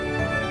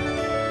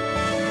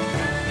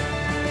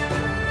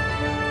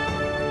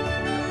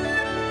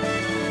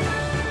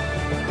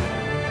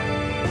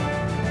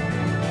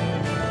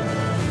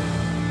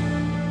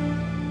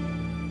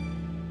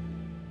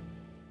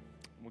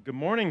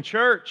Morning,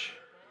 church.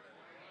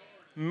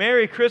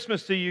 Merry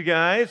Christmas to you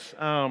guys.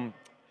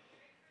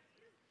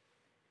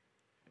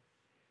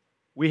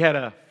 We had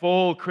a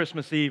full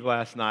Christmas Eve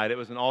last night. It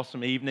was an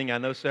awesome evening. I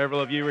know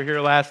several of you were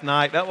here last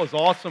night. That was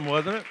awesome,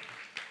 wasn't it?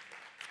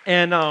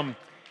 And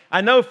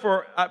I know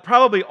for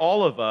probably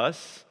all of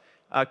us,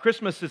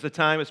 Christmas is a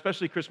time,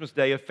 especially Christmas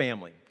Day, of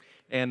family.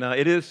 And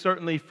it is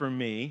certainly for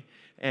me.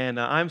 And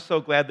I'm so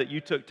glad that you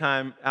took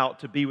time out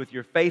to be with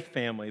your faith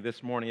family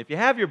this morning. If you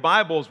have your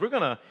Bibles, we're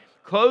going to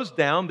close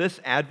down this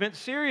Advent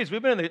series.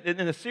 We've been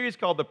in a series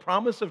called The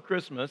Promise of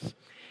Christmas.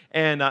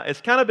 And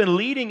it's kind of been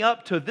leading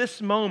up to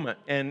this moment.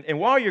 And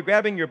while you're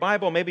grabbing your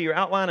Bible, maybe your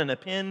outline and a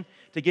pen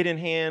to get in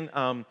hand,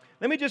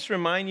 let me just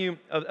remind you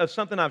of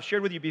something I've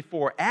shared with you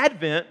before.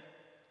 Advent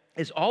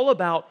is all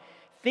about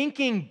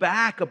thinking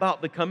back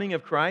about the coming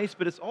of Christ,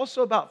 but it's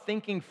also about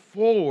thinking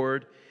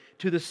forward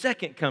to the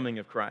second coming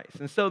of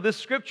Christ. And so this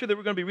scripture that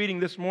we're going to be reading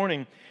this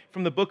morning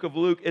from the book of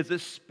Luke is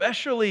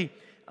especially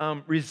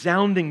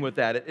resounding with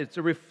that. It's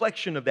a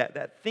reflection of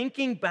that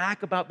thinking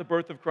back about the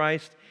birth of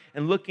Christ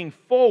and looking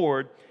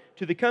forward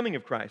to the coming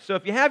of Christ. So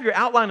if you have your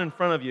outline in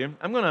front of you,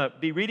 I'm going to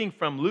be reading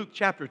from Luke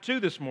chapter 2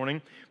 this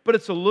morning, but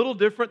it's a little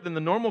different than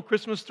the normal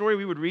Christmas story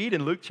we would read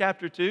in Luke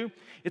chapter 2.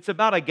 It's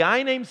about a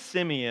guy named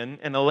Simeon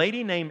and a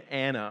lady named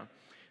Anna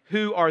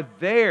who are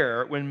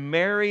there when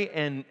Mary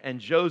and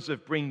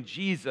Joseph bring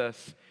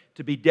Jesus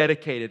to be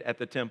dedicated at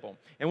the temple.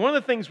 And one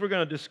of the things we're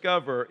going to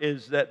discover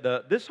is that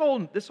this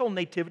whole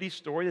nativity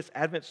story, this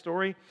Advent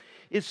story,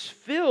 is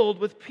filled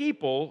with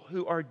people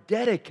who are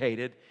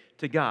dedicated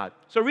to God.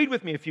 So read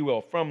with me, if you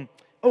will, from,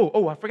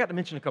 I forgot to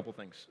mention a couple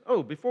things.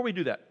 Before we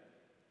do that,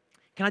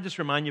 can I just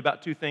remind you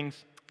about two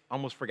things?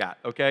 Almost forgot,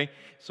 okay?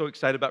 So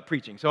excited about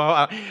preaching.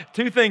 So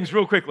two things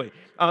real quickly.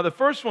 The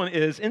first one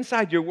is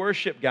inside your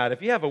worship guide.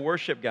 If you have a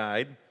worship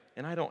guide,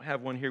 and I don't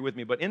have one here with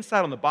me, but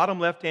inside on the bottom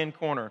left-hand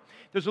corner,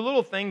 there's a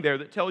little thing there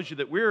that tells you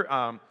that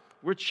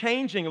we're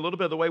changing a little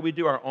bit of the way we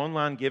do our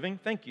online giving.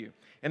 Thank you.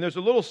 And there's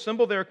a little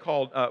symbol there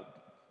called,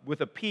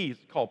 with a P,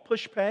 called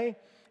Push Pay.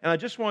 And I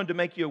just wanted to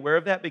make you aware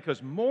of that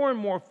because more and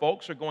more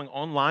folks are going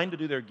online to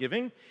do their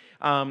giving.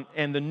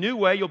 And the new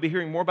way, you'll be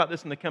hearing more about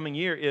this in the coming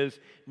year, is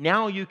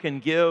now you can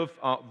give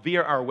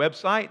via our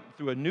website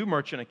through a new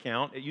merchant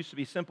account. It used to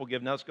be Simple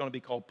Give, now it's going to be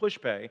called Push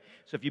Pay.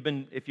 So if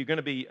you're going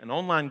to be an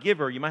online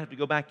giver, you might have to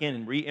go back in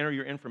and re-enter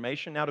your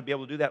information now to be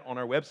able to do that on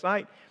our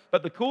website.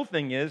 But the cool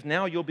thing is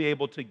now you'll be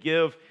able to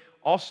give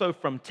also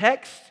from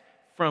text,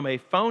 from a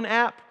phone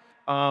app,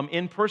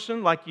 in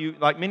person, like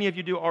many of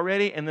you do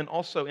already, and then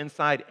also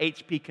inside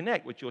HP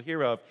Connect, which you'll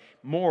hear of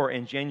more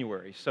in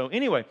January. So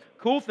anyway,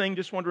 cool thing,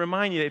 just wanted to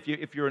remind you,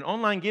 if you're an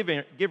online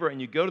giver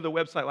and you go to the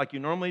website like you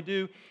normally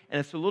do, and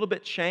it's a little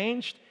bit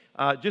changed,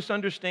 just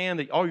understand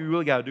that all you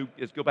really got to do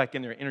is go back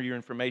in there and enter your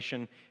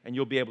information, and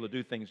you'll be able to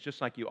do things just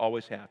like you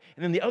always have.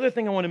 And then the other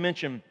thing I want to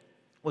mention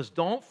was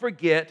don't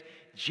forget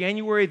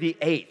January the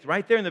 8th,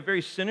 right there in the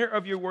very center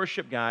of your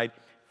worship guide,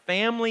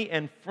 Family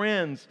and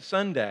Friends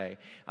Sunday.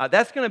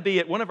 That's going to be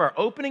at one of our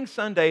opening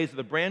Sundays of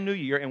the brand new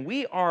year, and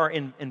we are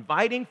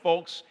inviting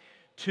folks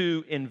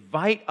to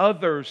invite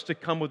others to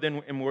come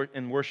within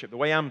and worship. The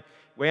way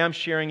I'm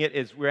sharing it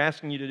is we're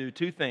asking you to do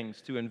two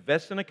things: to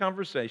invest in a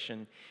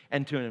conversation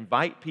and to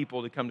invite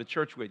people to come to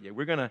church with you.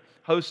 We're going to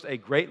host a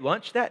great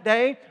lunch that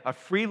day, a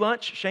free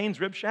lunch, Shane's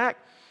Rib Shack.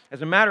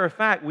 As a matter of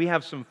fact, we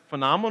have some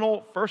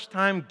phenomenal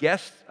first-time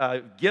gifts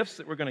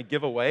that we're going to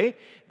give away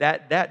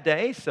that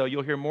day. So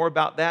you'll hear more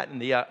about that in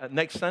the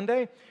next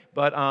Sunday.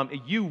 But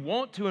you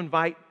want to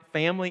invite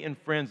family and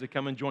friends to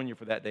come and join you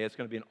for that day. It's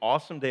going to be an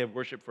awesome day of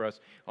worship for us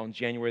on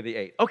January the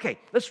 8th. Okay,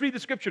 let's read the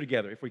scripture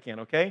together if we can,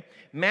 okay?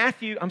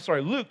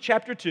 Luke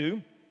chapter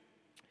 2,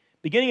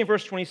 beginning in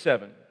verse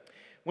 27.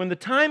 When the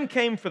time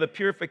came for the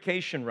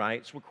purification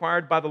rites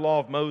required by the law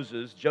of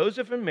Moses,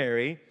 Joseph and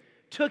Mary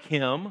took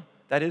him,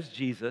 that is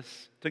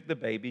Jesus, took the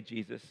baby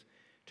Jesus,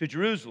 to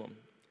Jerusalem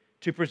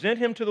to present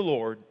him to the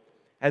Lord.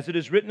 As it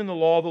is written in the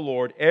law of the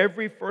Lord,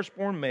 every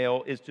firstborn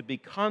male is to be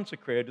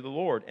consecrated to the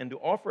Lord and to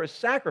offer a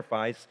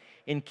sacrifice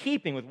in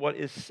keeping with what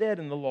is said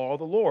in the law of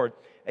the Lord,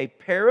 a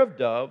pair of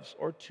doves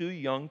or two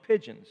young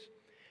pigeons.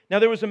 Now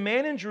there was a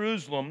man in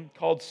Jerusalem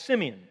called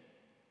Simeon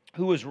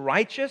who was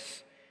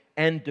righteous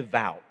and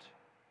devout.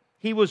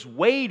 He was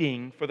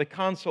waiting for the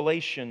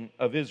consolation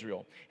of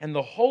Israel, and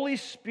the Holy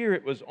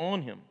Spirit was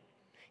on him.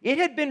 It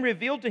had been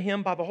revealed to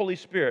him by the Holy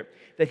Spirit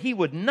that he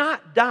would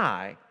not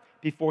die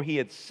before he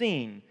had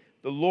seen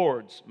the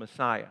Lord's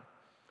Messiah.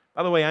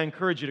 By the way, I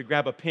encourage you to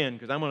grab a pen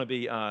because I'm going to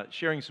be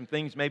sharing some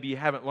things maybe you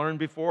haven't learned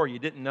before or you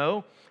didn't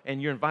know,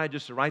 and you're invited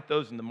just to write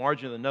those in the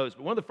margin of the notes.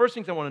 But one of the first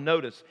things I want to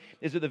notice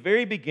is at the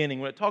very beginning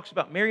when it talks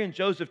about Mary and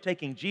Joseph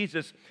taking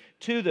Jesus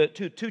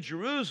to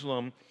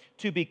Jerusalem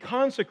to be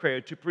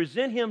consecrated, to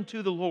present him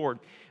to the Lord.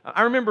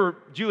 I remember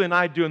Julie and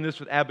I doing this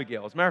with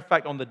Abigail. As a matter of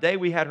fact, on the day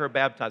we had her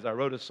baptized, I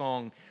wrote a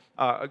song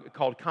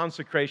called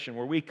Consecration,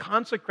 where we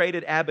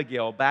consecrated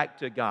Abigail back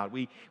to God.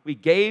 We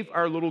gave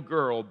our little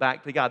girl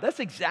back to God. That's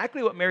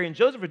exactly what Mary and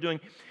Joseph are doing,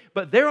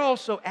 but they're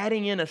also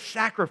adding in a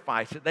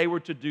sacrifice that they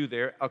were to do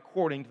there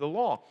according to the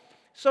law.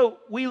 So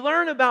we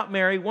learn about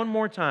Mary one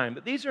more time,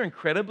 that these are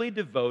incredibly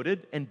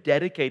devoted and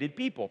dedicated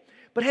people.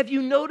 But have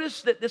you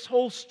noticed that this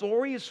whole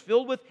story is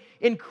filled with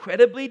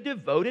incredibly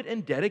devoted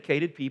and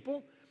dedicated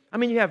people? I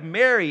mean, you have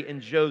Mary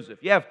and Joseph.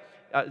 You have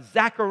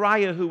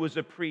Zachariah, who was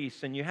a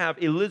priest, and you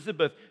have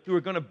Elizabeth, who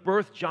are going to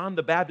birth John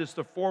the Baptist,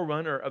 the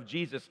forerunner of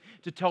Jesus,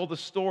 to tell the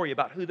story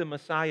about who the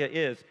Messiah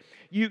is.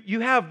 You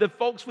have the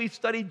folks we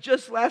studied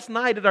just last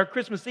night at our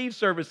Christmas Eve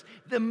service,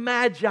 the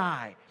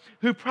Magi,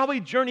 who probably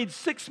journeyed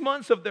 6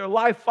 months of their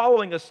life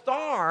following a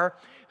star,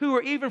 who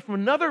are even from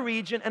another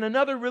region and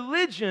another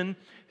religion,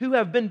 who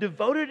have been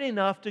devoted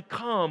enough to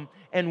come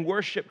and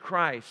worship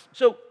Christ.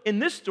 So in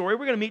this story,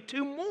 we're going to meet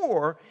two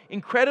more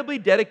incredibly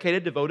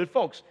dedicated, devoted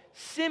folks,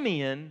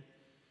 Simeon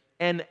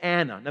and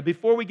Anna. Now,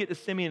 before we get to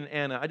Simeon and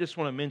Anna, I just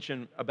want to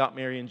mention about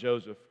Mary and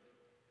Joseph.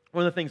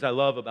 One of the things I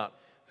love about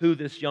who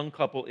this young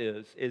couple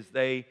is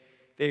they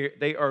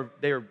are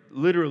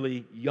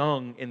literally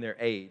young in their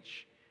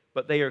age,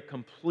 but they are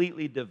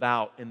completely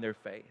devout in their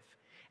faith.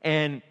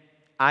 And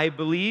I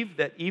believe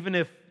that even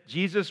if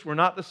Jesus were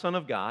not the Son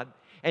of God,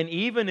 and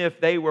even if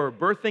they were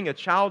birthing a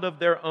child of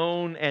their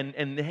own,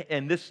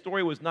 and this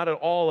story was not at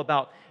all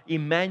about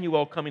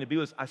Emmanuel coming to be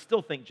with us, I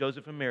still think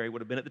Joseph and Mary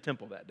would have been at the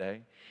temple that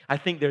day. I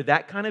think they're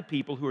that kind of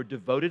people who are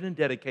devoted and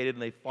dedicated,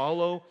 and they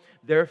follow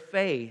their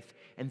faith,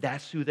 and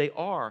that's who they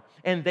are.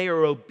 And they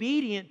are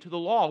obedient to the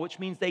law, which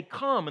means they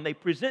come and they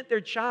present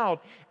their child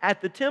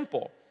at the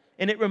temple.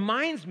 And it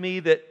reminds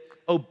me that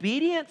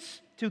obedience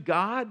to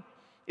God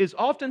is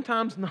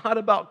oftentimes not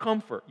about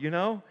comfort, you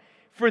know?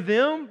 For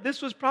them,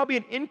 this was probably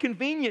an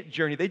inconvenient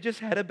journey. They just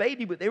had a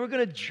baby, but they were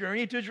going to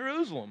journey to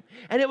Jerusalem.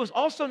 And it was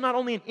also not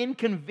only an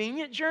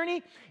inconvenient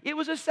journey, it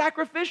was a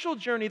sacrificial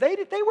journey. They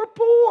were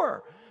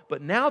poor,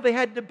 but now they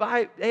had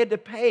to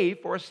pay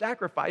for a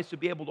sacrifice to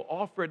be able to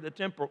offer at the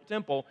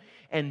temple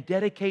and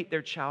dedicate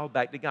their child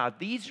back to God.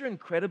 These are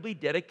incredibly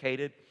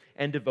dedicated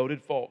and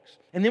devoted folks.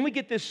 And then we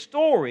get this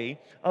story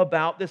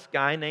about this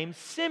guy named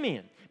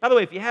Simeon. By the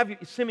way, if you have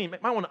Simeon, you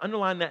might want to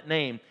underline that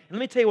name. And let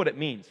me tell you what it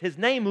means. His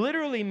name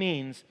literally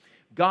means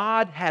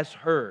God has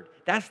heard.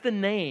 That's the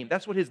name.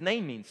 That's what his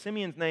name means.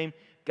 Simeon's name,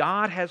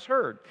 God has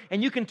heard.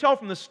 And you can tell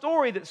from the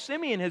story that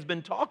Simeon has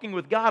been talking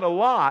with God a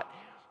lot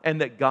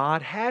and that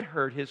God had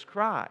heard his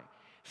cry.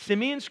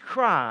 Simeon's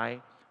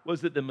cry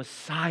was that the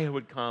Messiah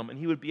would come and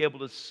he would be able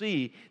to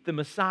see the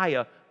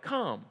Messiah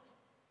come.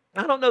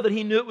 I don't know that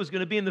he knew it was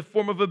going to be in the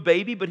form of a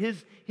baby, but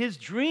his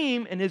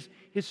dream and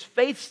his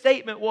faith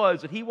statement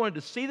was that he wanted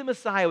to see the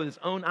Messiah with his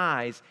own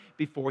eyes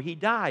before he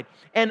died.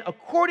 And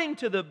according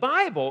to the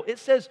Bible, it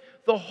says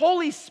the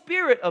Holy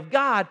Spirit of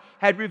God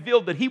had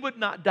revealed that he would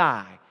not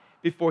die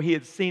before he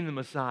had seen the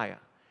Messiah.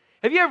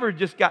 Have you ever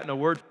just gotten a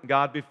word from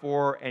God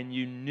before and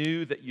you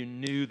knew that you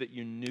knew that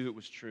you knew it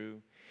was true?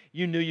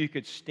 You knew you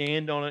could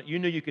stand on it. You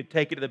knew you could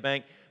take it to the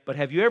bank. But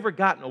have you ever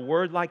gotten a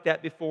word like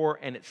that before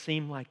and it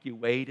seemed like you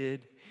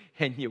waited?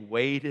 And you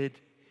waited,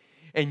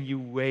 and you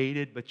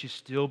waited, but you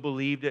still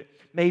believed it.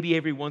 Maybe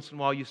every once in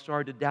a while you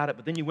started to doubt it,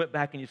 but then you went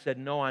back and you said,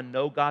 no, I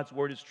know God's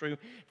word is true.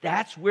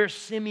 That's where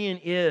Simeon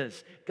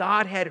is.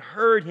 God had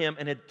heard him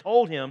and had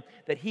told him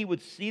that he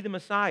would see the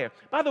Messiah.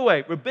 By the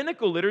way,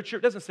 rabbinical literature,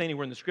 it doesn't say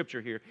anywhere in the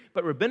scripture here,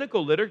 but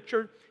rabbinical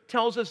literature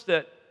tells us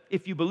that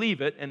if you believe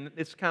it, and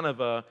it's kind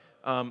of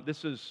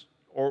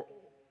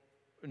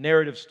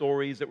narrative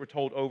stories that were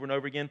told over and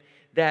over again,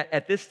 that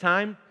at this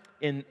time,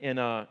 in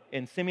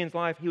Simeon's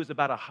life, he was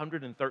about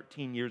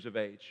 113 years of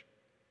age.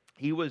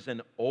 He was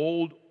an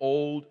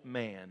old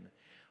man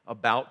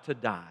about to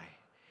die.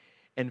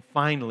 And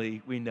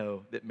finally, we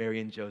know that Mary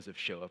and Joseph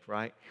show up,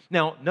 right?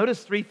 Now,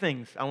 notice three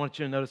things I want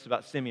you to notice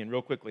about Simeon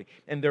real quickly.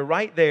 And they're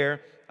right there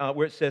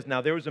where it says,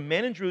 now there was a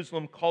man in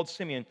Jerusalem called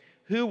Simeon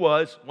who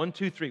was, 1,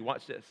 2, 3,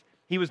 watch this.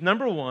 He was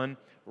number one,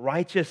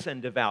 righteous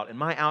and devout. In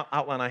my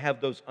outline, I have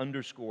those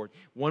underscored.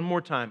 One more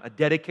time, a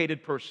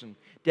dedicated person,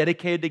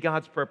 dedicated to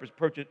God's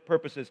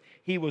purposes.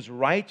 He was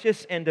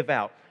righteous and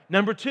devout.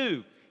 Number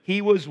two,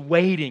 he was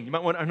waiting. You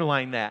might want to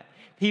underline that.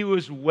 He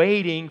was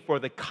waiting for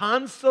the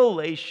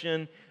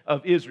consolation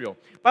of Israel.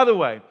 By the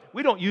way,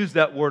 we don't use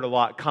that word a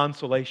lot,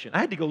 consolation. I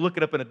had to go look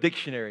it up in a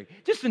dictionary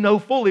just to know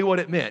fully what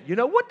it meant. You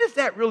know, what does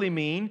that really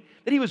mean?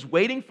 That he was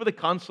waiting for the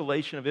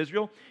consolation of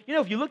Israel? You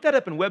know, if you look that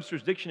up in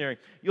Webster's dictionary,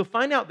 you'll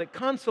find out that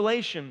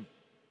consolation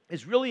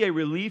is really a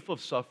relief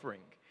of suffering.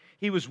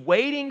 He was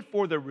waiting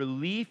for the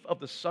relief of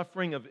the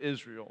suffering of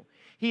Israel.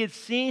 He had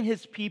seen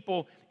his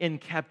people in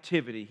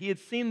captivity. He had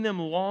seen them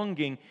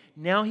longing.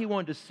 Now he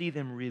wanted to see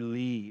them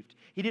relieved.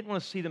 He didn't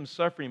want to see them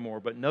suffer anymore.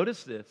 But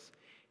notice this.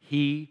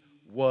 He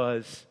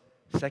was,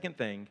 second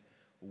thing,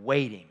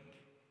 waiting.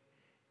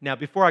 Now,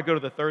 before I go to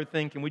the third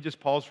thing, can we just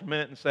pause for a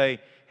minute and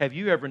say, have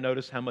you ever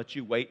noticed how much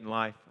you wait in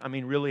life? I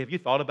mean, really, have you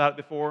thought about it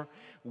before?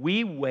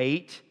 We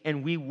wait,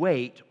 and we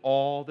wait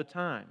all the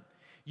time.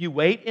 You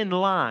wait in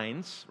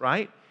lines,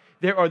 right?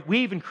 We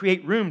even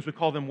create rooms. We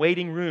call them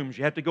waiting rooms.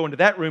 You have to go into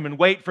that room and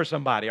wait for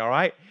somebody, all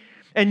right?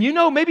 And you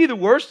know, maybe the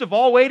worst of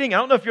all waiting, I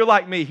don't know if you're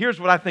like me. Here's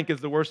what I think is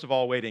the worst of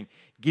all waiting.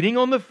 Getting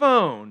on the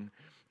phone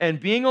and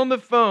being on the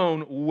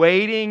phone,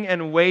 waiting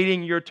and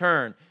waiting your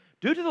turn.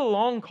 due to the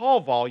long call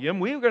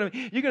volume, you're going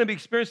to be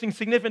experiencing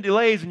significant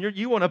delays, and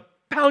you want to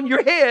pound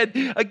your head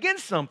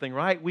against something,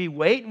 right? We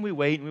wait and we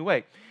wait and we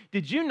wait.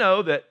 Did you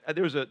know that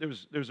there's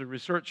a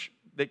research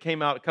that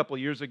came out a couple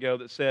of years ago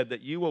that said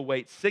that you will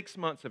wait 6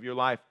 months of your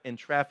life in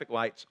traffic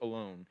lights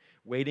alone,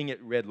 waiting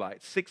at red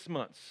lights. 6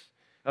 months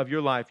of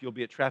your life you'll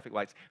be at traffic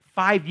lights.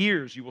 5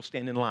 years you will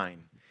stand in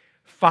line.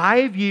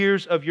 5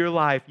 years of your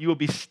life, you will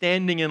be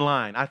standing in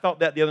line. I thought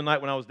that the other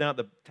night when I was down at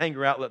the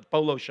Tanger Outlet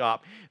Polo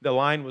Shop. The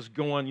line was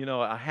going,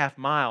 a half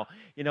mile.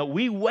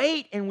 We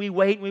wait and we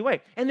wait and we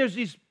wait. And there's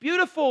these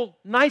beautiful,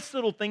 nice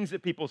little things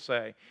that people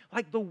say,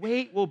 like the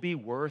wait will be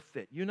worth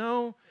it,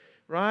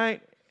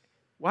 right?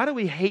 Why do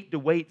we hate to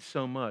wait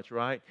so much,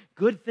 right?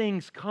 Good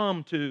things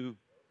come to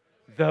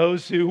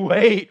those who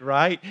wait,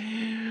 right?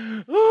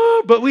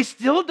 Oh, but we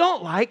still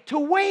don't like to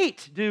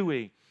wait, do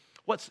we?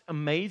 What's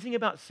amazing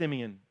about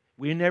Simeon,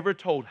 we're never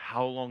told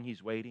how long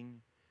he's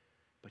waiting,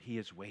 but he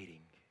is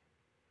waiting.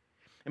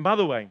 And by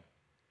the way,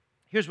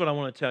 here's what I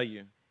want to tell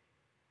you.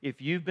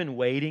 If you've been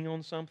waiting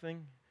on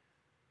something,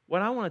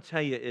 what I want to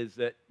tell you is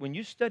that when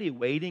you study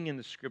waiting in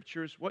the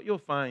Scriptures, what you'll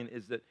find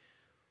is that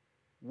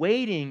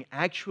waiting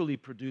actually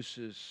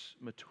produces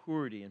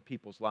maturity in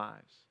people's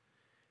lives.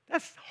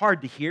 That's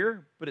hard to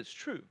hear, but it's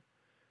true.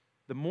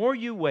 The more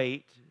you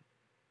wait,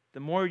 the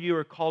more you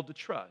are called to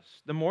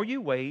trust. The more you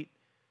wait,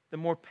 the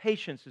more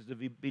patience is to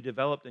be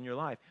developed in your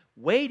life.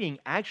 Waiting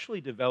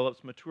actually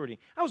develops maturity.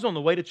 I was on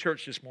the way to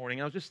church this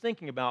morning. I was just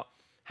thinking about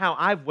how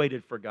I've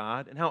waited for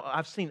God and how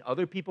I've seen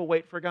other people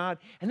wait for God.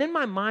 And then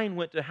my mind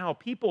went to how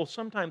people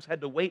sometimes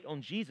had to wait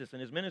on Jesus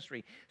and His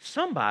ministry.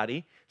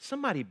 Somebody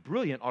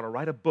brilliant ought to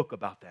write a book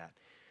about that.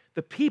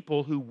 The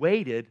people who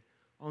waited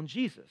on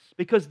Jesus.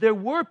 Because there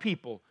were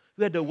people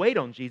who had to wait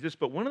on Jesus,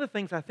 but one of the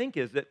things I think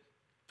is that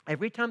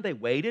every time they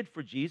waited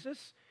for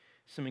Jesus,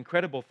 some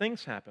incredible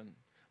things happened.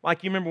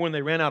 Like you remember when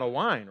they ran out of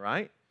wine,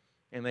 right?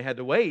 And they had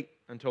to wait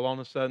until all of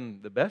a sudden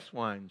the best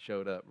wine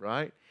showed up,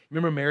 right?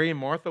 Remember Mary and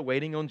Martha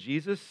waiting on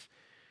Jesus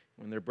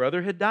when their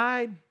brother had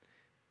died?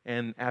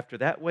 And after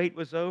that wait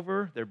was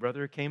over, their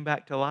brother came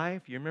back to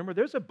life. You remember?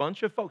 There's a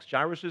bunch of folks.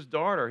 Jairus'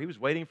 daughter, he was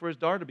waiting for his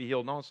daughter to be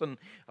healed. And all of a sudden,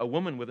 a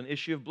woman with an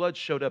issue of blood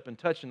showed up and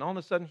touched. And all of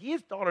a sudden,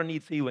 his daughter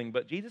needs healing.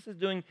 But Jesus is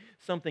doing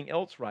something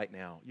else right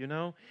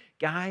now,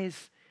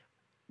 Guys,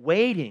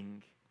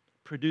 waiting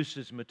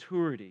produces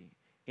maturity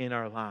in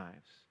our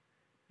lives.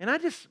 And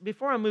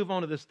before I move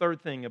on to this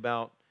third thing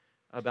about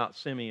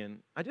Simeon,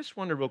 I just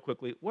wonder real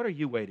quickly, what are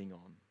you waiting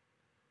on?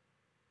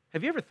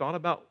 Have you ever thought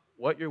about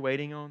what you're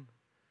waiting on?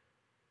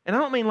 And I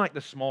don't mean like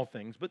the small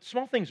things, but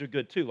small things are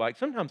good too. Like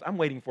sometimes I'm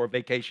waiting for a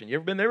vacation. You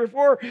ever been there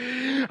before?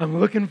 I'm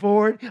looking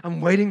forward.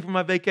 I'm waiting for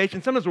my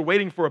vacation. Sometimes we're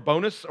waiting for a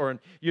bonus or,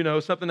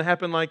 something to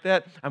happen like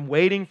that. I'm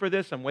waiting for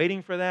this. I'm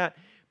waiting for that.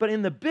 But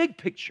in the big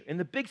picture, in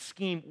the big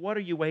scheme, what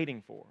are you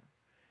waiting for?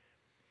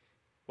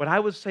 What I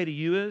would say to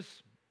you is,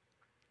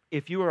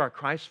 if you are a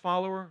Christ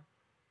follower,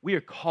 we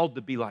are called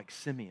to be like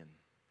Simeon.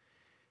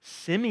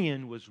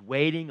 Simeon was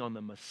waiting on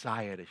the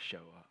Messiah to show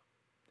up.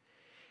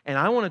 And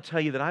I want to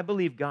tell you that I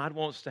believe God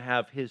wants to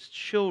have His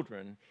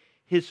children,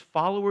 His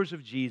followers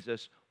of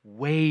Jesus,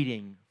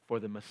 waiting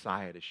for the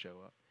Messiah to show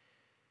up.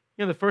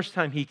 The first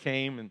time He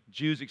came and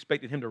Jews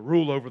expected Him to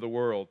rule over the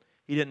world,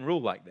 He didn't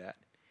rule like that.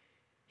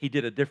 He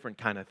did a different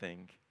kind of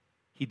thing.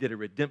 He did a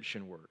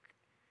redemption work.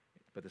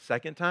 But the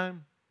second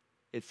time,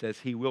 it says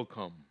He will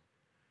come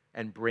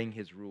and bring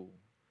His rule.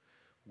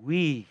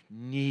 We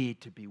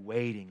need to be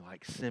waiting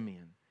like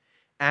Simeon,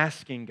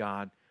 asking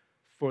God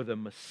for the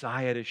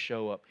Messiah to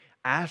show up,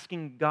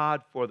 asking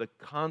God for the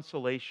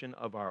consolation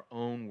of our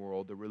own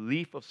world, the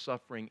relief of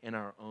suffering in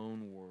our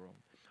own world.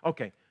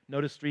 Okay,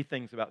 notice three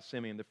things about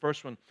Simeon. The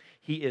first one,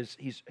 he's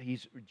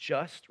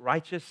just,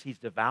 righteous, he's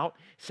devout.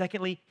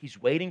 Secondly,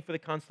 he's waiting for the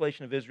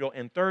consolation of Israel.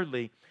 And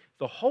thirdly,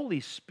 the Holy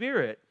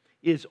Spirit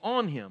is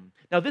on him.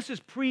 Now, this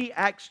is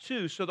pre-Acts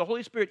 2, so the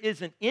Holy Spirit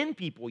isn't in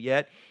people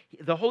yet.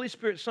 The Holy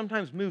Spirit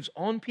sometimes moves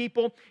on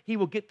people. He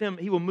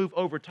will move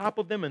over top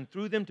of them and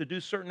through them to do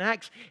certain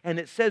acts. And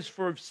it says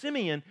for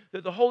Simeon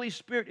that the Holy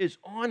Spirit is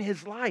on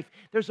his life.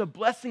 There's a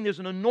blessing, there's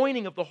an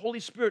anointing of the Holy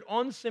Spirit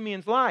on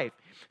Simeon's life.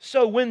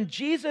 So when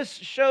Jesus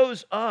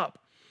shows up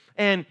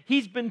and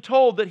he's been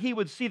told that he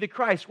would see the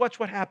Christ,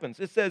 watch what happens.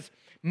 It says,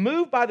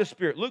 moved by the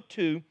Spirit, Luke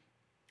 2,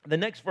 the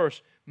next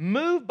verse,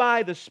 moved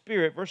by the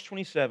Spirit, verse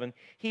 27,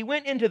 he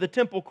went into the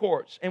temple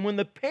courts. And when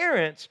the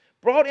parents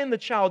brought in the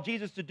child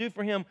Jesus to do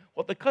for him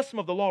what the custom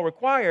of the law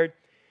required,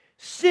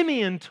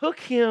 Simeon took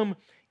him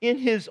in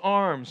his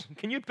arms.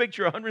 Can you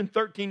picture a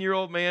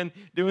 113-year-old man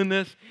doing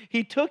this?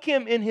 He took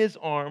him in his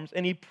arms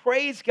and he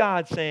praised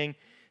God, saying,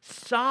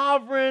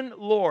 Sovereign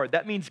Lord.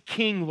 That means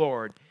King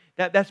Lord.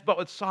 That's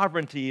what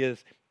sovereignty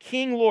is.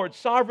 King Lord,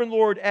 Sovereign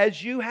Lord,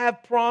 as you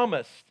have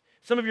promised.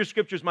 Some of your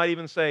scriptures might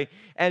even say,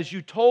 as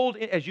you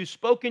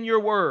spoke in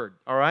your word,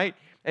 all right?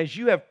 As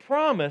you have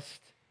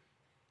promised,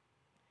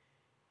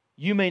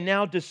 you may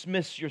now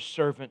dismiss your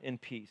servant in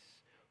peace.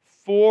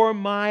 For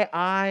my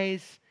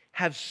eyes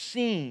have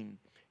seen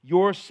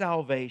your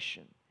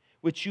salvation,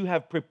 which you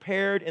have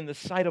prepared in the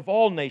sight of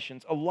all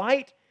nations, a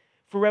light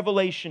for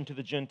revelation to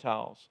the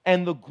Gentiles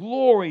and the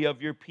glory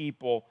of your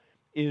people,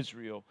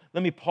 Israel.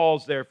 Let me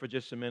pause there for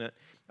just a minute.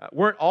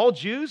 Weren't all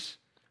Jews?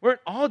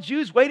 Weren't all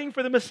Jews waiting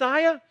for the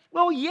Messiah?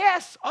 Well,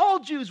 yes, all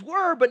Jews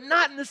were, but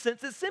not in the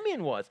sense that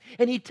Simeon was.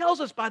 And he tells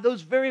us by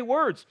those very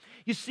words.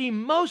 You see,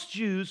 most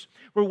Jews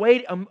were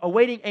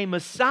awaiting a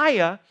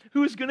Messiah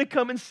who was going to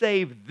come and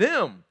save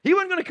them. He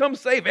wasn't going to come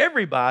save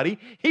everybody.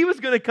 He was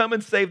going to come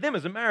and save them.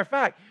 As a matter of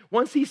fact,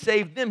 once he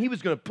saved them, he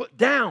was going to put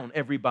down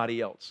everybody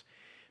else.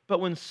 But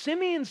when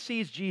Simeon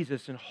sees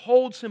Jesus and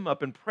holds him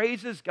up and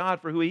praises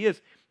God for who he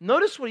is,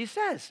 notice what he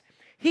says.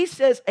 He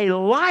says, a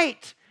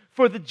light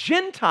for the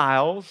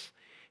Gentiles,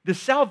 the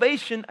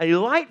salvation, a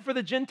light for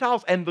the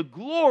Gentiles and the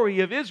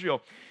glory of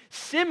Israel.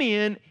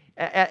 Simeon,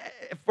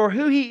 for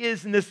who he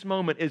is in this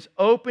moment, is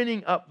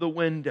opening up the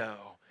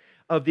window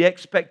of the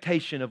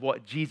expectation of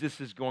what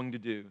Jesus is going to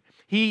do.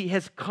 He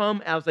has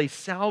come as a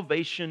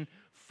salvation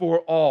for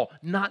all,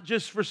 not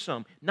just for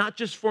some, not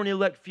just for an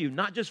elect few,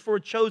 not just for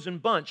a chosen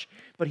bunch,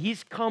 but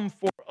he's come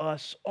for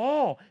us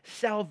all.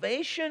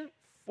 Salvation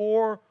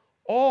for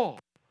all.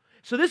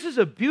 So this is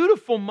a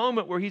beautiful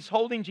moment where he's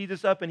holding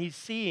Jesus up and he's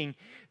seeing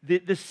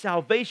the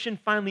salvation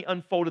finally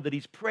unfolded that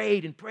he's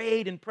prayed and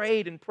prayed and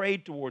prayed and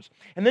prayed towards.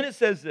 And then it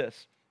says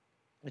this,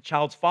 the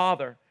child's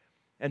father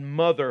and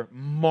mother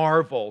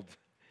marveled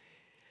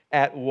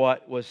at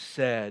what was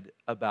said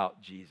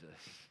about Jesus.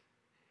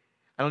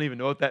 I don't even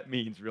know what that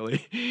means,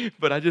 really,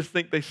 but I just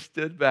think they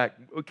stood back.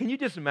 Can you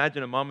just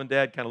imagine a mom and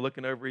dad kind of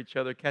looking over each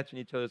other, catching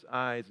each other's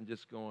eyes, and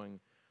just going,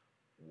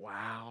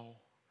 wow.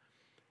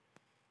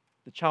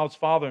 The child's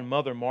father and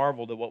mother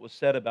marveled at what was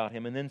said about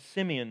him, and then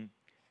Simeon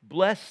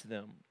blessed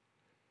them.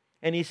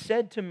 And he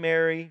said to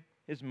Mary,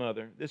 his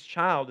mother, this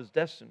child is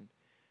destined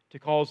to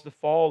cause the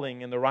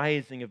falling and the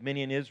rising of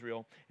many in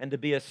Israel, and to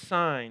be a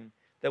sign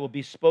that will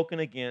be spoken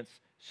against,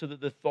 so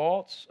that the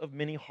thoughts of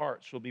many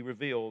hearts will be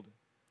revealed.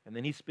 And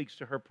then he speaks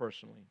to her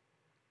personally.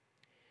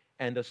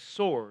 And a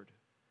sword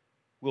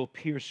will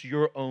pierce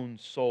your own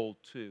soul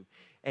too.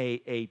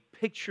 A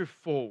picture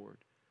forward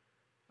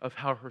of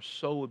how her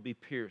soul would be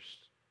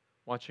pierced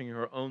watching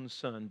her own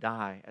son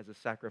die as a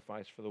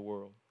sacrifice for the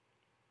world.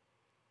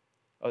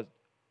 A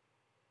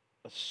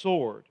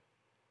sword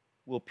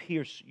will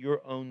pierce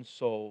your own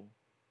soul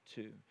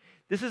too.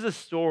 This is a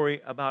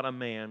story about a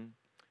man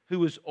who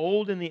was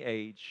old in the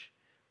age,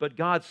 but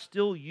God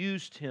still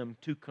used him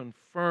to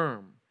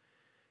confirm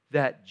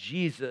that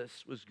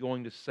Jesus was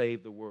going to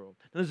save the world.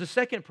 Now, there's a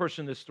second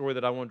person in this story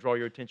that I want to draw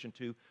your attention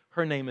to.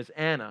 Her name is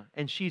Anna,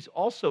 and she's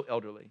also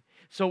elderly.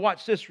 So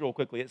watch this real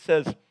quickly. It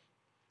says,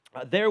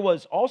 there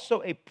was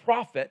also a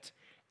prophet,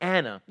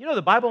 Anna. You know,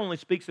 the Bible only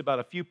speaks about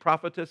a few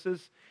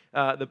prophetesses,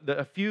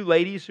 a few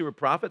ladies who were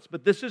prophets,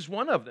 but this is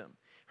one of them.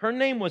 Her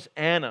name was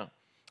Anna,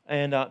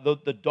 and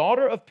the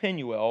daughter of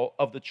Penuel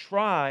of the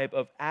tribe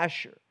of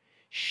Asher.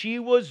 She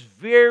was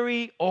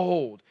very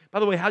old. By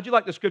the way, how'd you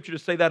like the scripture to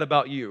say that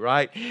about you,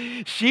 right?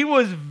 She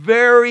was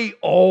very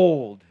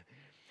old.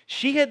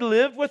 She had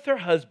lived with her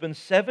husband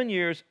 7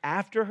 years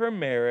after her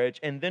marriage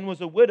and then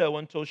was a widow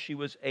until she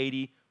was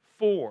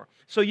 84.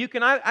 So you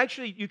can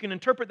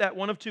interpret that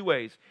one of two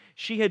ways.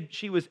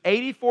 She was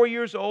 84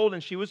 years old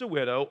and she was a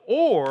widow,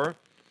 or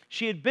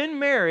she had been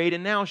married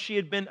and now she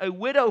had been a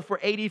widow for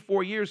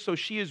 84 years, so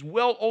she is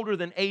well older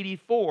than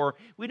 84.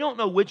 We don't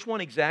know which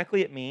one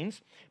exactly it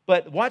means,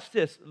 but watch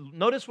this.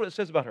 Notice what it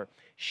says about her.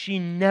 She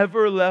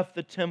never left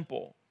the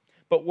temple,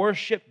 but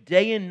worshiped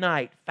day and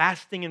night,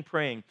 fasting and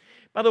praying.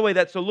 By the way,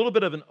 that's a little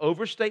bit of an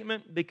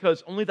overstatement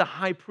because only the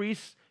high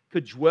priest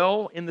could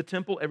dwell in the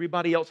temple.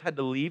 Everybody else had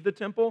to leave the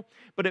temple.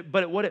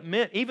 But what it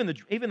meant, even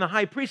the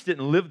high priest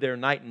didn't live there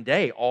night and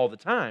day all the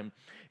time.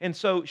 And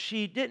so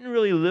she didn't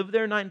really live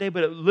there night and day,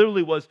 but it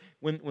literally was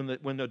when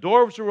the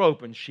doors were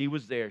open, she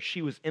was there.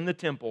 She was in the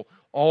temple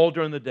all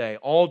during the day,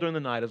 all during the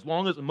night. As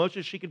much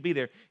as she could be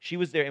there, she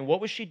was there. And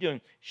what was she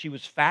doing? She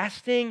was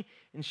fasting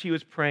and she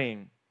was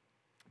praying.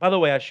 By the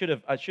way, I should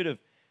have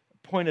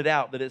pointed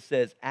out that it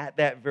says at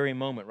that very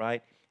moment,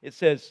 right? It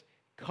says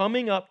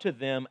coming up to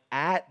them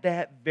at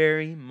that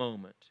very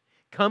moment.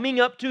 Coming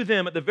up to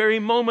them at the very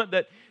moment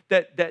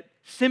that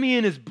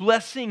Simeon is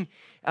blessing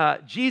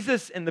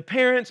Jesus and the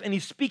parents, and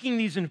he's speaking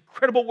these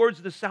incredible words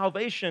of the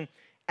salvation.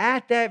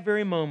 At that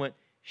very moment,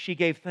 she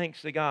gave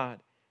thanks to God.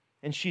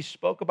 And she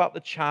spoke about the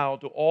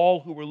child to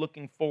all who were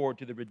looking forward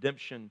to the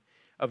redemption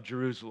of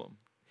Jerusalem.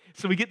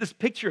 So we get this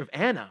picture of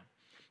Anna.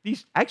 You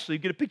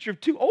get a picture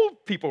of two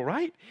old people,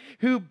 right?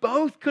 Who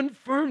both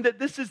confirm that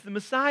this is the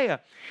Messiah.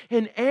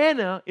 And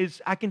Anna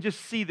I can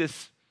just see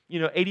this,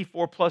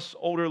 84 plus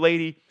older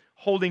lady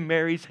holding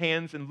Mary's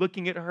hands and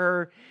looking at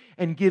her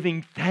and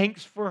giving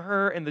thanks for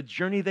her and the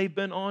journey they've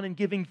been on and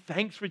giving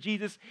thanks for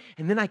Jesus.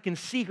 And then I can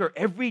see her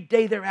every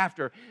day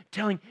thereafter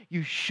telling,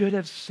 you should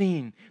have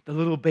seen the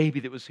little baby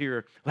that was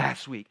here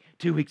last week,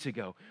 2 weeks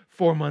ago,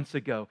 4 months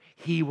ago.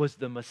 He was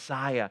the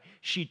Messiah.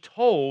 She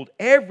told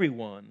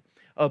everyone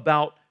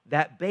about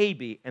that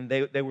baby, and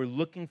they were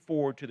looking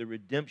forward to the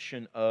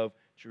redemption of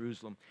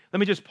Jerusalem. Let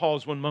me just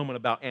pause one moment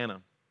about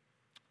Anna.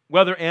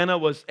 Whether Anna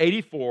was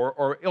 84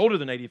 or older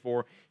than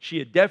 84, she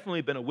had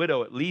definitely been a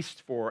widow at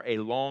least for a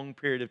long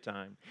period of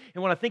time.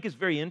 And what I think is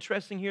very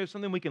interesting here,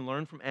 something we can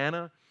learn from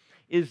Anna,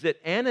 is that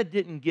Anna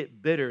didn't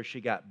get bitter,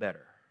 she got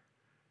better.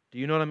 Do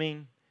you know what I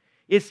mean?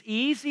 It's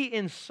easy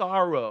in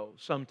sorrow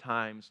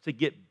sometimes to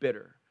get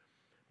bitter.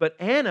 But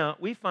Anna,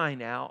 we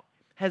find out,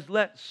 has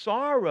let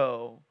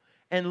sorrow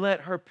and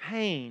let her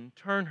pain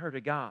turn her to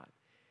God.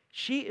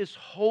 She is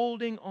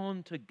holding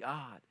on to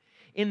God.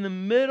 In the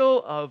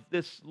middle of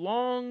this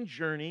long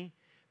journey,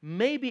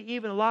 maybe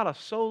even a lot of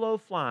solo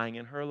flying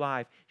in her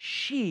life,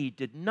 she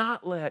did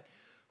not let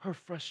her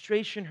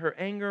frustration, her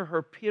anger,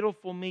 her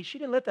pitiful me, she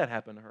didn't let that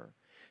happen to her.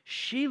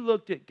 She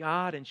looked at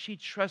God and she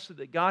trusted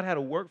that God had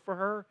a work for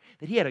her,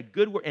 that He had a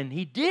good work, and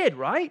He did,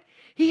 right?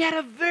 He had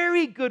a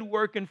very good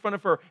work in front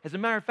of her. As a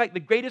matter of fact, the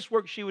greatest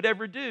work she would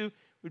ever do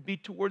would be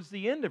towards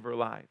the end of her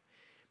life.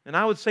 And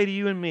I would say to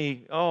you and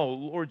me, oh,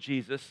 Lord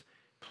Jesus,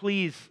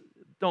 please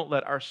don't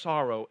let our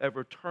sorrow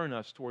ever turn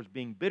us towards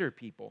being bitter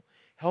people.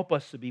 Help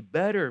us to be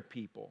better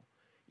people.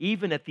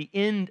 Even at the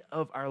end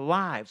of our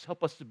lives,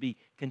 help us to be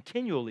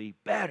continually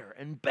better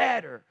and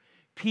better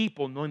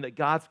people, knowing that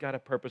God's got a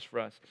purpose for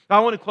us. Now, I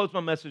want to close my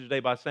message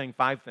today by saying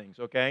 5 things,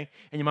 okay?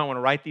 And you might want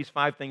to write these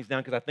 5 things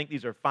down because I think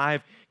these are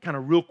 5 kind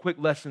of real quick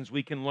lessons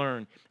we can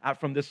learn out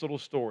from this little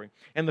story.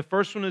 And the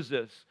first one is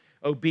this: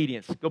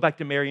 obedience. Go back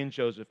to Mary and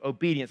Joseph.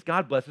 Obedience.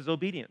 God blesses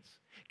obedience.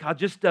 God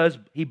just does.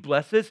 He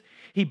blesses,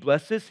 He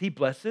blesses, He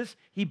blesses,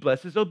 He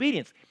blesses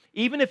obedience.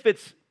 Even if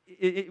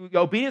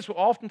obedience will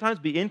oftentimes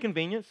be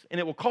inconvenience and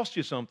it will cost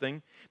you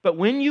something, but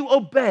when you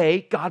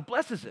obey, God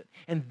blesses it.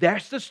 And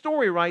that's the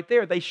story right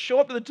there. They show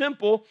up to the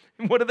temple,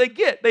 and what do they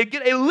get? They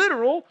get a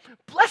literal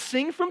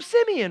blessing from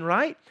Simeon,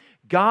 right?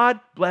 God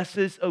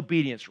blesses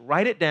obedience.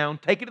 Write it down,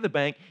 take it to the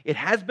bank. It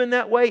has been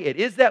that way, it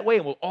is that way,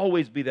 and will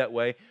always be that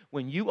way.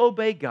 When you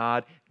obey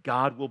God,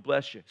 God will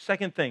bless you.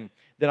 Second thing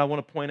that I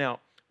want to point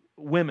out,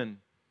 women.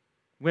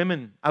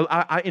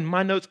 In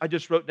my notes, I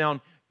just wrote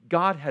down,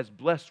 God has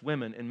blessed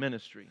women in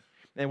ministry.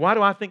 And why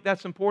do I think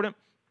that's important?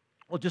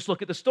 Well, just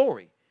look at the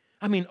story.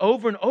 I mean,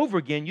 over and over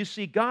again, you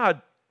see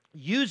God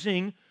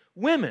using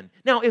women.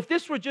 Now, if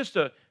this were just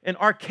an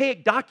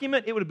archaic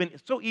document, it would have been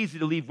so easy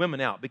to leave women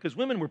out because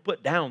women were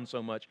put down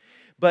so much.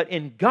 But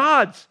in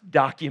God's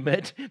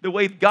document, the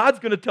way God's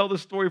going to tell the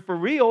story for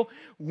real,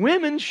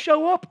 women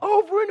show up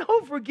over and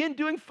over again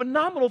doing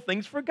phenomenal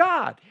things for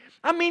God.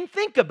 I mean,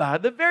 think about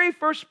it. The very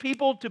first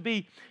people to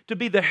be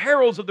the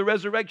heralds of the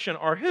resurrection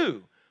are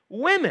who?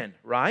 Women,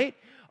 right?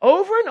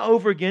 Over and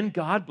over again,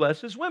 God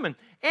blesses women.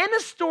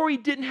 Anna's story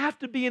didn't have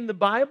to be in the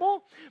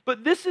Bible,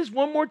 but this is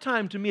one more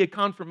time to me a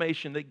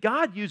confirmation that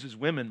God uses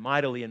women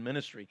mightily in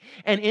ministry.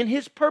 And in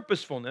His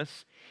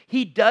purposefulness,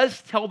 He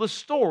does tell the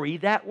story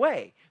that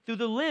way, through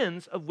the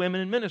lens of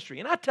women in ministry.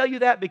 And I tell you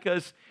that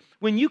because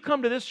when you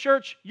come to this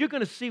church, you're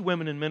going to see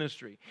women in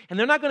ministry. And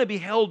they're not going to be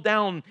held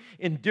down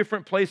in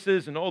different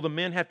places and, oh, the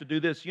men have to do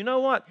this. You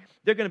know what?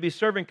 They're going to be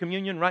serving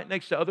communion right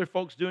next to other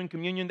folks doing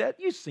communion.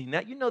 You've seen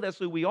that. You know that's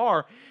who we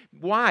are.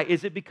 Why?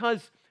 Is it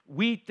because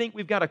we think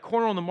we've got a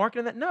corner on the market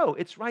in that? No,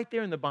 it's right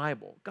there in the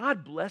Bible.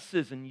 God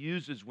blesses and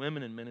uses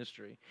women in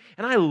ministry.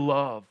 And I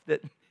love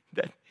that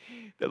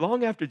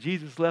long after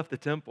Jesus left the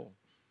temple,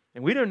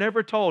 and we are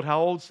never told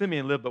how old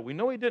Simeon lived, but we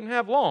know he didn't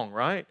have long,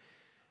 right?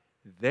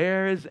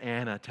 There is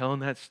Anna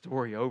telling that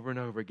story over and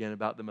over again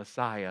about the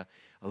Messiah,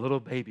 a little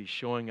baby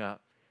showing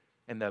up,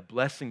 and the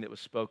blessing that was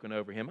spoken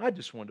over him. I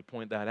just wanted to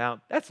point that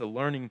out. That's a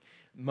learning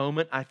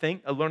moment, I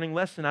think, a learning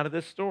lesson out of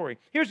this story.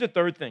 Here's the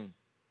third thing: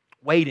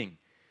 waiting.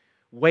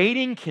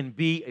 Waiting can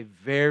be a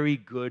very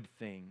good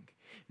thing.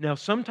 Now,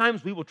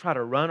 sometimes we will try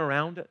to run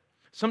around it.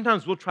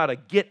 Sometimes we'll try to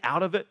get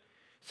out of it.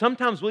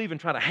 Sometimes we'll even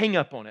try to hang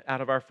up on it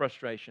out of our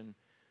frustration.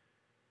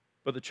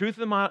 But the truth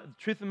of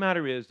the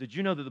matter is, did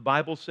you know that the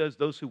Bible says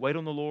those who wait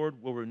on the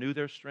Lord will renew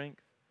their strength?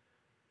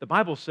 The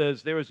Bible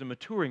says there is a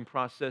maturing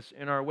process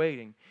in our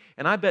waiting.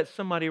 And I bet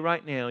somebody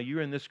right now,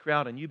 you're in this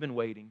crowd and you've been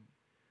waiting.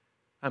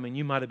 I mean,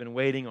 you might have been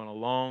waiting on a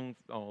long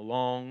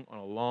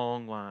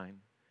line.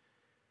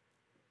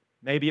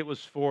 Maybe it was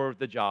for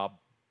the job.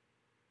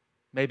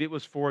 Maybe it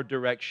was for a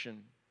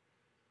direction.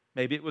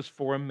 Maybe it was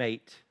for a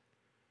mate.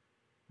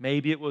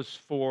 Maybe it was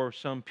for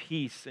some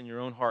peace in your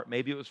own heart.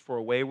 Maybe it was for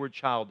a wayward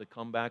child to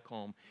come back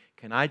home.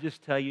 Can I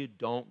just tell you,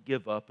 don't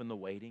give up in the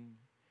waiting.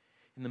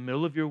 In the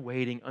middle of your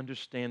waiting,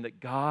 understand that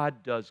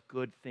God does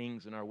good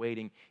things in our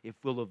waiting if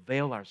we'll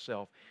avail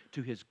ourselves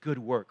to His good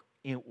work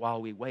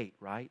while we wait,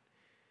 right?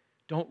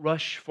 Don't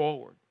rush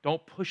forward.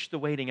 Don't push the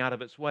waiting out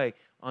of its way.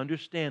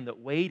 Understand that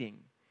waiting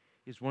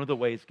is one of the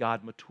ways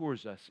God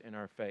matures us in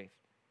our faith.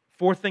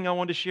 Fourth thing I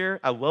want to share,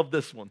 I love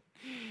this one.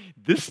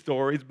 This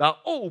story is about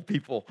old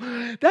people.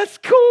 That's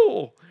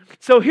cool.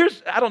 So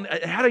here's, what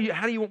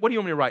do you want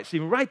me to write?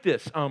 Stephen, write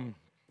this.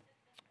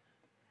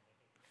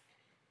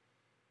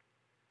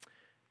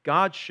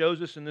 God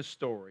shows us in this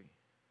story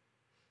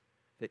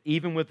that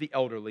even with the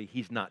elderly,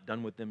 He's not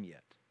done with them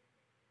yet.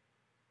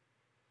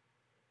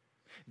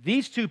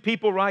 These two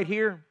people right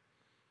here,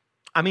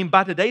 I mean,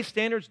 by today's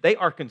standards, they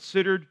are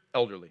considered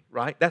elderly,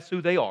 right? That's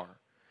who they are.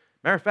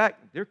 Matter of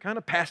fact, they're kind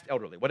of past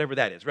elderly, whatever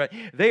that is, right?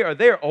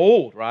 They're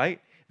old,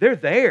 right? They're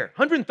there.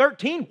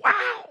 113,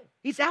 wow,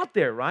 he's out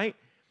there, right?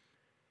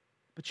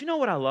 But you know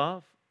what I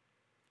love?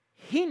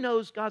 He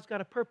knows God's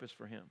got a purpose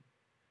for him.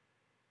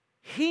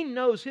 He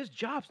knows his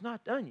job's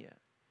not done yet.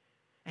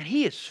 And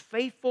he is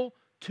faithful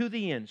to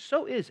the end.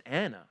 So is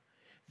Anna.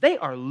 They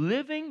are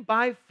living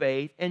by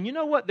faith. And you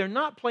know what? They're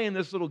not playing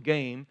this little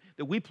game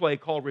that we play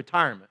called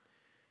retirement.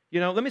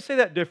 Let me say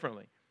that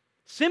differently.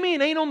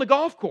 Simeon ain't on the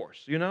golf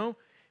course,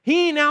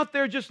 He ain't out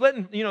there just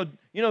letting,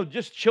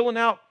 just chilling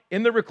out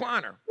in the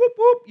recliner. Whoop,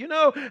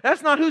 whoop.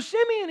 That's not who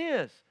Simeon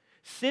is.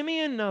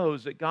 Simeon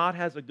knows that God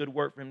has a good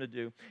work for him to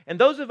do. And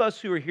those of us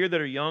who are here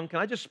that are young, can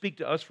I just speak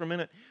to us for a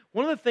minute?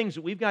 One of the things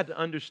that we've got to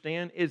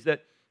understand is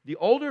that the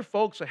older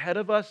folks ahead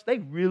of us, they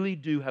really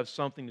do have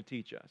something to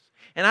teach us.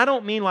 And I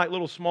don't mean like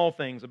little small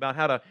things about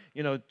how to,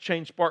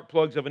 change spark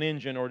plugs of an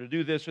engine or to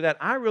do this or that.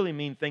 I really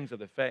mean things of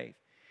the faith.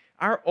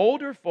 Our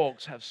older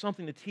folks have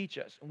something to teach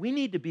us. We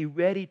need to be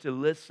ready to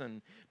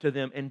listen to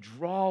them and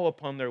draw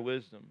upon their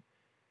wisdom.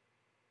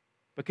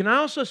 But can I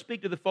also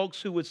speak to the folks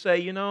who would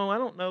say, I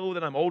don't know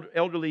that I'm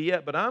elderly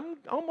yet, but I'm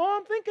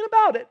thinking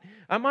about it.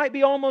 I might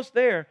be almost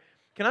there.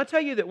 Can I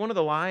tell you that one of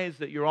the lies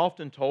that you're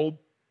often told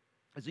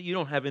is that you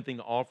don't have anything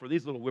to offer?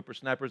 These little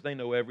whippersnappers, they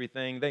know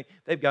everything.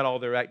 They've got all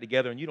their act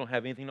together, and you don't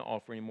have anything to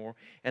offer anymore.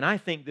 And I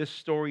think this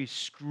story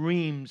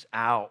screams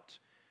out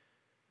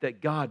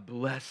that God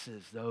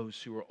blesses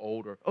those who are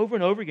older. Over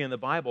and over again in the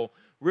Bible,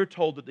 we're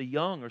told that the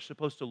young are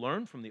supposed to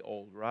learn from the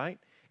old, right?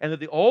 And that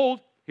the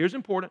old, here's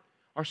important,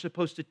 are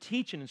supposed to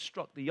teach and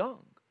instruct the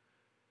young.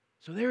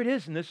 So there it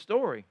is in this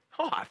story.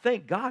 Oh, I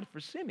thank God for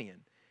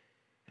Simeon.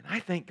 And I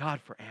thank God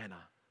for Anna.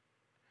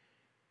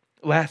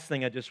 Last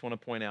thing I just want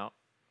to point out.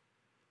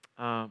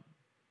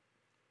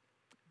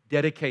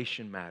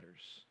 Dedication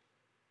matters.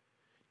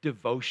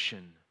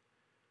 Devotion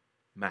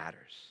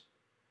matters.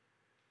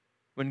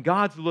 When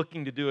God's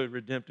looking to do a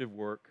redemptive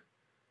work,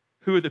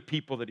 who are the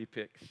people that He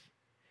picks?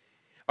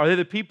 Are they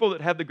the people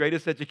that have the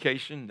greatest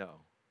education? No.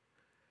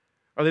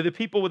 Are they the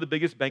people with the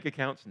biggest bank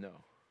accounts?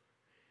 No.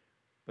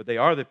 But they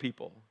are the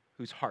people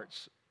whose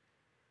hearts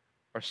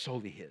are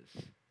solely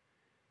His.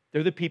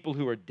 They're the people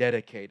who are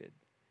dedicated.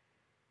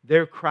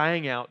 They're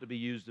crying out to be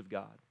used of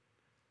God.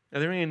 Now,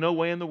 there ain't no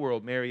way in the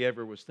world Mary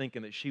ever was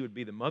thinking that she would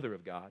be the mother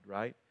of God,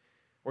 right?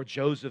 Or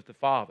Joseph the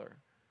father.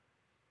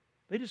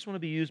 They just want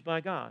to be used by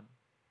God.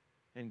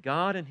 And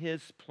God in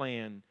His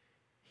plan,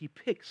 He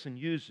picks and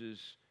uses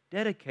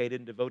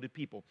dedicated and devoted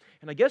people.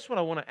 And I guess what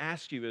I want to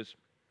ask you is,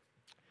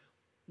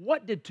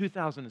 what did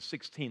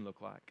 2016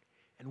 look like?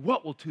 And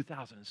what will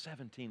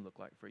 2017 look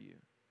like for you?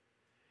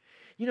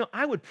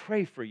 I would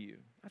pray for you.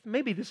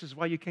 Maybe this is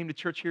why you came to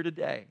church here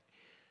today.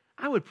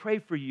 I would pray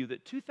for you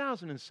that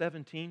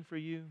 2017 for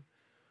you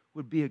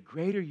would be a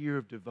greater year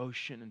of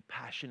devotion and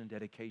passion and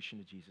dedication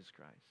to Jesus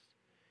Christ.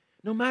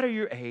 No matter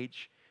your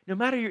age, no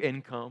matter your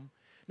income,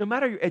 no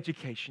matter your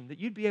education, that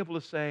you'd be able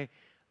to say,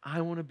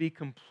 I want to be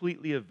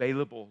completely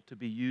available to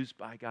be used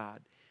by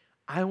God.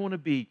 I want to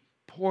be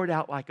poured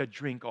out like a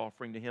drink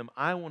offering to Him.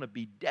 I want to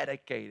be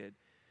dedicated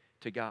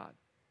to God.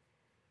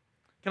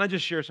 Can I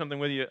just share something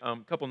with you? A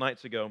couple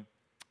nights ago,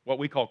 what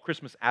we call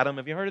Christmas Adam.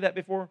 Have you heard of that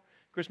before?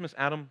 Christmas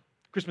Adam?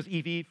 Christmas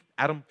Eve,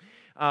 Adam.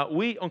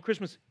 On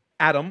Christmas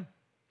Adam,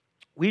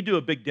 we do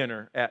a big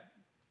dinner at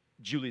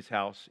Julie's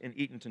house in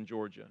Eatonton,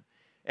 Georgia.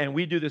 And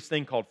we do this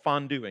thing called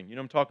fonduing. You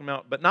know what I'm talking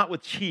about? But not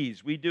with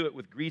cheese. We do it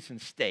with grease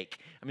and steak.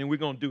 We're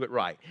going to do it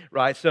right?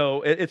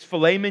 So it's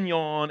filet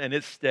mignon and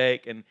it's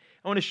steak. And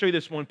I want to show you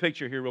this one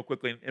picture here real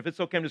quickly. If it's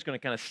okay, I'm just going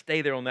to kind of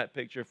stay there on that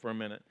picture for a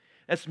minute.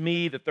 That's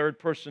me, the third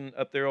person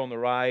up there on the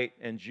right,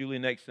 and Julie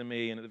next to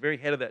me. And at the very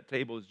head of that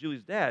table is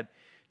Julie's dad,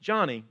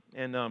 Johnny.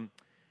 And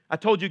I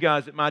told you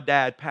guys that my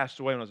dad passed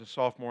away when I was a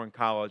sophomore in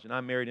college, and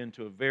I married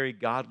into a very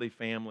godly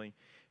family.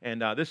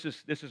 And this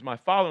is my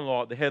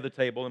father-in-law at the head of the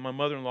table, and my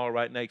mother-in-law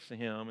right next to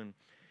him.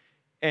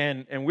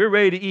 And we're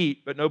ready to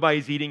eat, but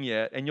nobody's eating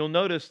yet. And you'll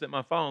notice that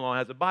my father-in-law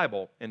has a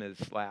Bible in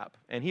his lap,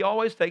 and he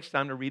always takes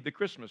time to read the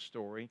Christmas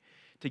story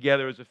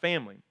together as a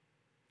family.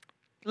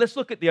 Let's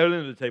look at the other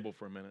end of the table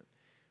for a minute.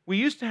 We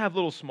used to have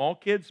little small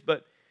kids,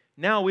 but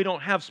now we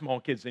don't have small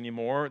kids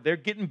anymore. They're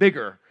getting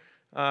bigger.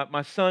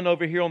 My son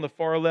over here on the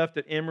far left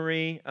at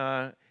Emory,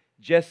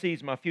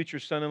 Jesse's my future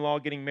son-in-law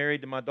getting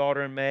married to my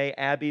daughter in May.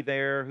 Abby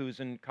there, who's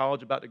in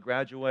college about to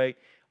graduate.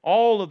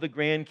 All of the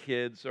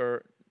grandkids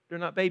they're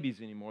not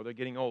babies anymore. They're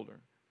getting older.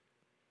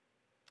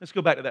 Let's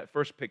go back to that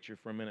first picture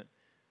for a minute.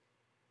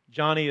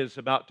 Johnny is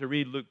about to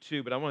read Luke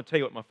 2, but I want to tell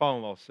you what my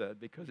father-in-law said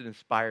because it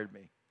inspired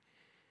me.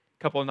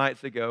 A couple of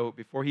nights ago,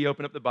 before he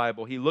opened up the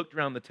Bible, he looked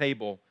around the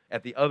table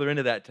at the other end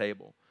of that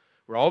table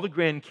where all the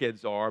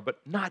grandkids are, but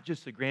not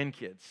just the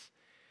grandkids.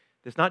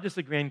 It's not just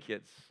the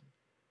grandkids.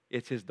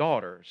 It's his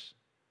daughters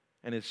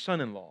and his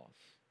son-in-laws.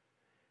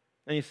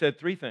 And he said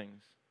three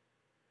things.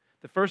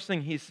 The first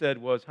thing he said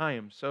was, I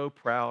am so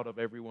proud of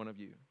every one of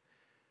you.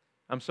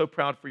 I'm so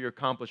proud for your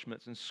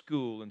accomplishments in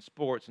school and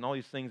sports and all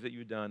these things that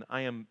you've done.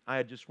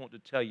 I just want to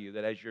tell you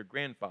that as your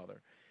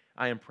grandfather,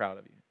 I am proud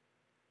of you.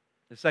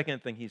 The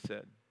second thing he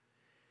said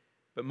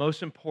But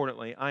most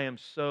importantly, I am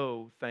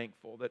so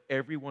thankful that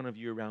every one of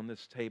you around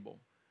this table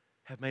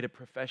have made a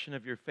profession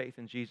of your faith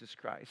in Jesus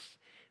Christ,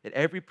 that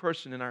every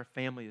person in our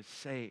family is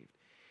saved,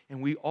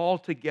 and we all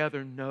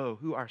together know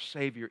who our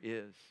Savior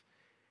is.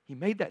 He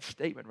made that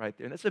statement right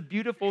there, and that's a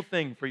beautiful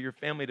thing for your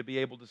family to be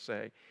able to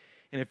say.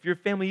 And if your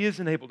family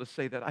isn't able to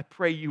say that, I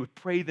pray you would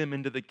pray them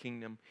into the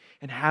kingdom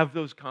and have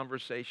those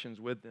conversations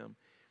with them.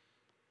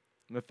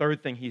 And the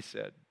third thing he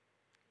said,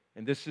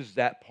 and this is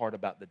that part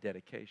about the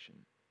dedication.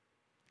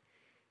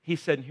 He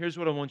said, and here's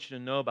what I want you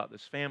to know about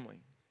this family.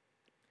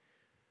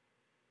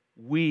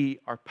 We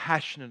are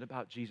passionate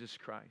about Jesus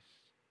Christ.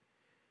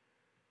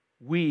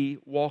 We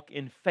walk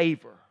in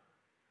favor.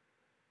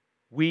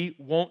 We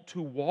want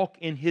to walk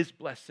in His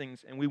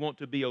blessings, and we want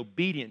to be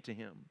obedient to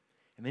Him.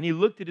 And then he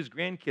looked at his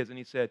grandkids and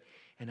he said,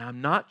 and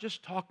I'm not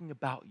just talking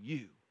about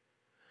you.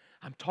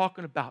 I'm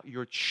talking about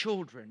your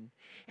children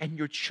and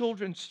your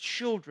children's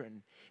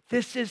children.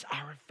 This is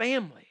our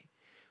family.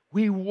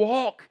 We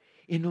walk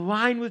in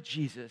line with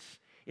Jesus,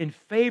 in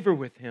favor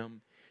with Him,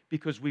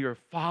 because we are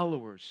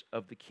followers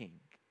of the King.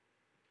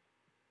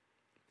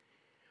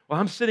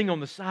 Well, I'm sitting on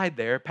the side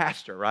there,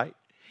 pastor, right?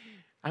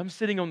 I'm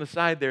sitting on the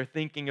side there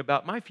thinking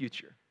about my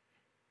future.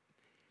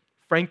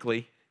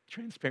 Frankly,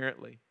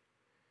 transparently.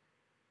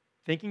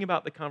 Thinking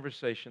about the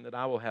conversation that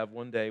I will have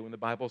one day when the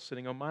Bible's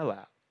sitting on my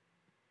lap.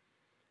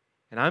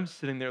 And I'm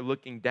sitting there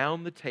looking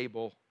down the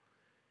table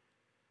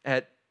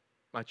at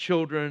my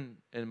children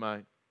and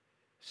my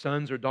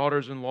sons or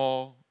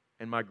daughters-in-law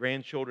and my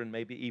grandchildren,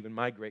 maybe even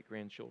my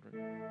great-grandchildren.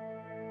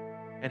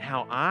 And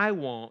how I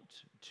want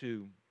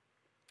to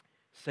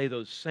say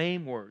those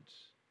same words.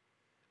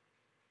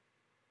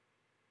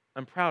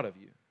 I'm proud of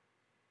you.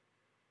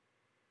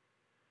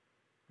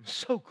 I'm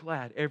so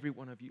glad every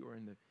one of you are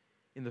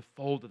in the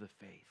fold of the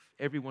faith.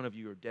 Every one of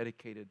you are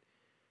dedicated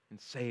and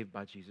saved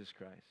by Jesus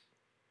Christ.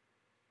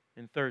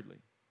 And thirdly,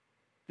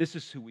 this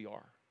is who we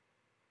are.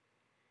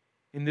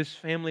 In this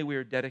family, we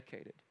are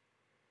dedicated.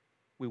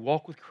 We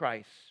walk with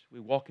Christ. We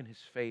walk in His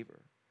favor.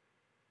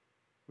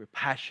 We're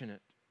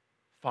passionate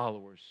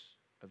followers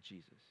of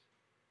Jesus.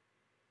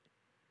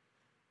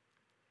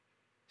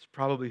 It's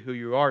probably who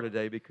you are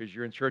today because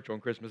you're in church on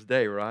Christmas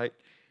Day, right?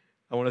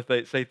 I want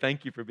to say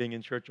thank you for being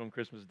in church on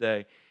Christmas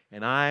Day.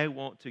 And I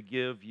want to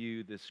give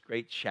you this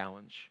great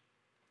challenge.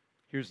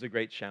 Here's the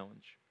great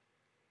challenge.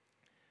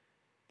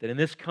 That in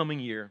this coming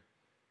year,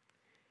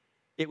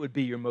 it would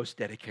be your most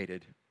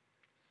dedicated,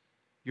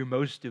 your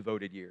most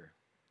devoted year.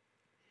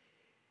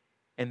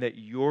 And that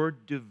your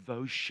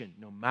devotion,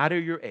 no matter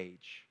your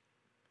age,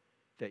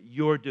 that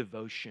your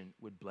devotion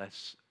would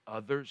bless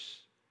others,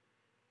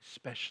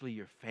 especially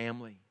your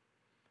family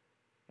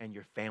and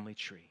your family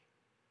tree.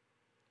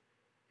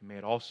 And may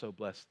it also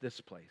bless this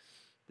place,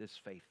 this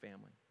faith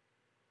family.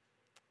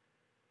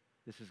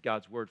 This is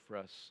God's word for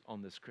us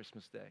on this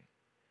Christmas day.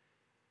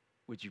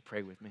 Would you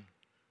pray with me?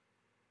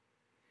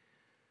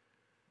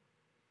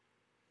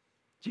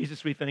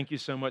 Jesus, we thank you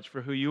so much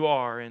for who you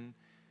are, and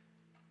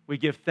we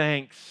give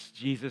thanks,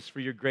 Jesus, for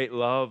your great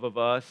love of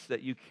us,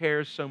 that you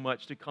care so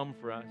much to come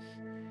for us.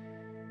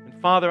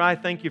 And Father, I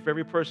thank you for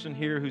every person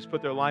here who's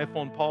put their life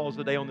on pause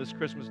today on this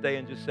Christmas day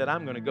and just said,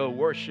 I'm going to go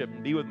worship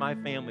and be with my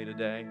family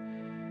today.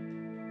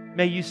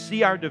 May you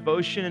see our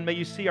devotion, and may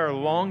you see our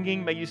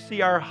longing. May you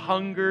see our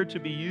hunger to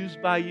be used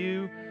by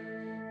you.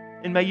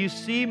 And may you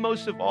see,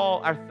 most of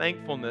all, our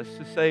thankfulness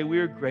to say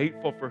we're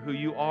grateful for who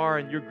you are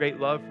and your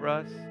great love for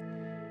us.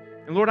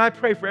 And Lord, I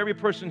pray for every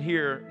person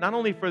here, not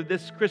only for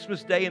this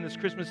Christmas day and this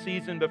Christmas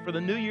season, but for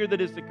the new year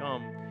that is to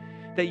come,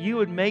 that you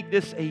would make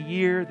this a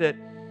year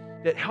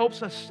that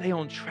helps us stay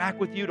on track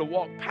with you, to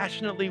walk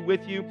passionately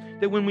with you,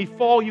 that when we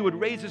fall, you would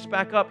raise us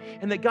back up,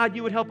 and that, God,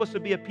 you would help us to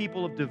be a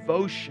people of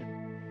devotion.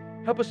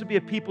 Help us to be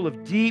a people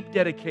of deep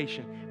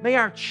dedication. May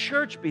our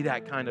church be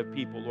that kind of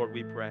people, Lord,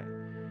 we pray.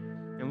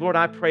 And Lord,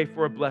 I pray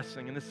for a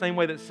blessing. In the same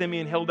way that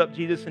Simeon held up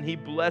Jesus and he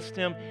blessed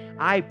him,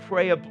 I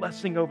pray a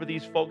blessing over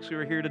these folks who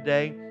are here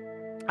today.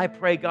 I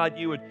pray, God,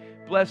 you would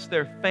bless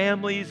their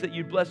families, that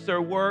you'd bless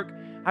their work.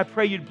 I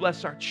pray you'd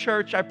bless our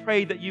church. I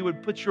pray that you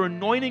would put your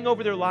anointing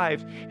over their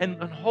lives. And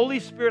Holy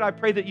Spirit, I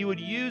pray that you would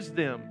use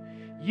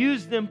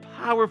them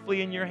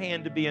powerfully in your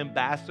hand to be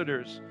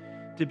ambassadors,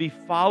 to be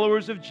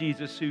followers of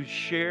Jesus who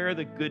share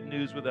the good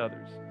news with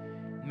others.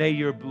 May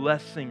your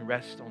blessing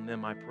rest on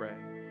them, I pray.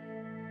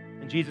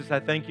 And Jesus,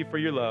 I thank you for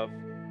your love.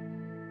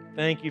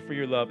 Thank you for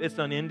your love. It's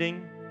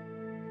unending.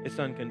 It's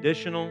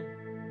unconditional.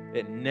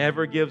 It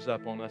never gives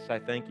up on us. I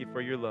thank you for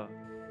your love.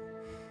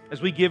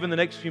 As we give in the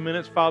next few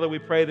minutes, Father, we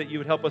pray that you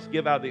would help us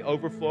give out of the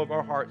overflow of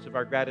our hearts, of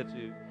our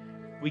gratitude.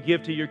 We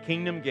give to your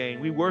kingdom gain.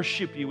 We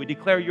worship you. We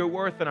declare your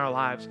worth in our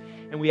lives.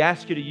 And we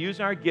ask you to use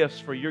our gifts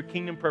for your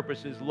kingdom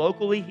purposes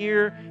locally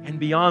here and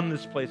beyond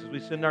this place as we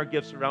send our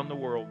gifts around the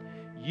world.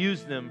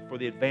 Use them for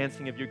the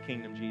advancing of your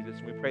kingdom, Jesus.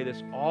 And we pray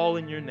this all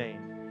in your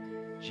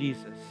name,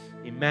 Jesus,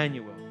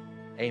 Emmanuel.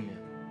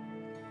 Amen.